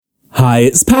Hi,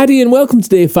 it's Paddy and welcome to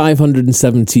day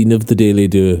 517 of the Daily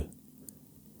Do.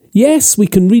 Yes, we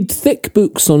can read thick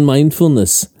books on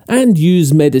mindfulness and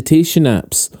use meditation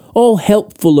apps, all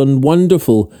helpful and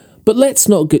wonderful, but let's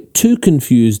not get too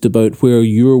confused about where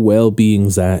your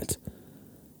well-being's at.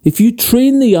 If you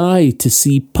train the eye to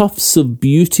see puffs of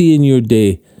beauty in your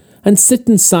day and sit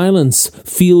in silence,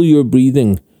 feel your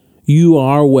breathing, you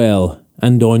are well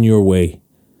and on your way.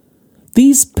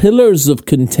 These pillars of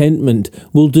contentment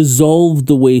will dissolve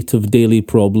the weight of daily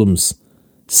problems.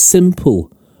 Simple,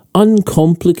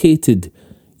 uncomplicated,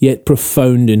 yet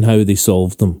profound in how they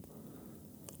solve them.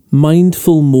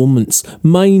 Mindful moments,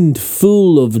 mind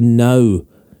full of now,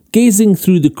 gazing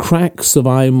through the cracks of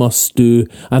I must do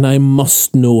and I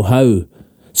must know how,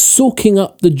 soaking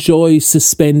up the joy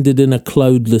suspended in a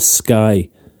cloudless sky,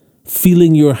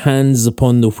 feeling your hands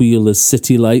upon the wheel as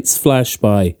city lights flash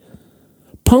by.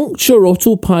 Puncture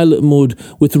autopilot mode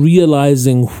with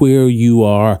realising where you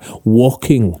are,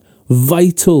 walking,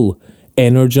 vital,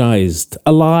 energised,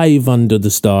 alive under the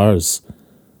stars.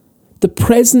 The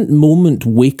present moment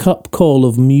wake-up call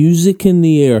of music in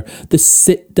the air, the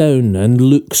sit down and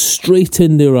look straight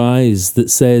in their eyes that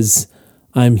says,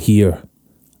 I'm here,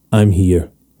 I'm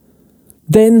here.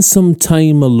 Then some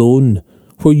time alone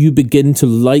where you begin to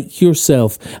like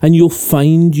yourself and you'll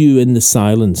find you in the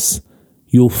silence.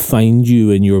 You'll find you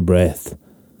in your breath.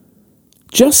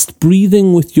 Just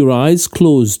breathing with your eyes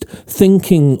closed,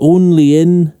 thinking only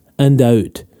in and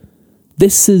out.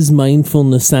 This is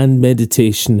mindfulness and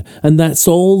meditation, and that's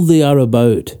all they are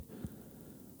about.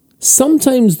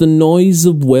 Sometimes the noise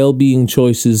of well-being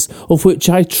choices, of which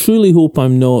I truly hope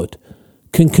I'm not,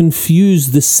 can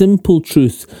confuse the simple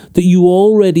truth that you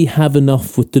already have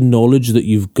enough with the knowledge that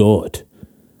you've got.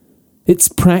 It's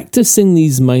practicing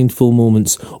these mindful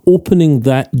moments, opening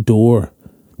that door,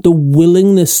 the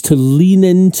willingness to lean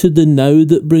into the now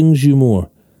that brings you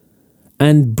more.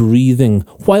 And breathing,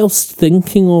 whilst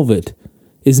thinking of it,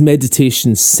 is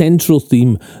meditation's central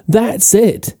theme. That's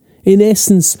it. In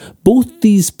essence, both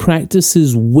these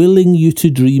practices willing you to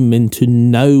dream into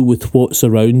now with what's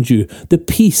around you, the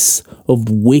peace of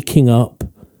waking up,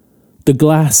 the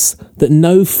glass that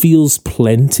now feels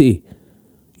plenty,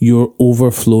 your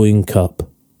overflowing cup.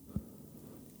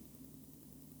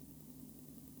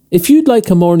 If you'd like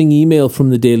a morning email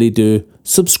from The Daily Do,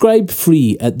 subscribe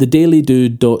free at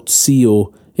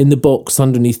thedailydo.co in the box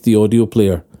underneath the audio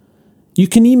player. You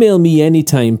can email me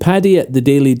anytime,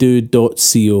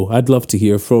 paddy@thedailydo.co. I'd love to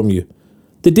hear from you.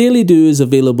 The Daily Do is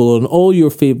available on all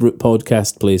your favourite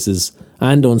podcast places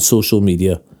and on social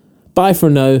media. Bye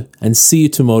for now and see you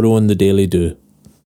tomorrow on The Daily Do.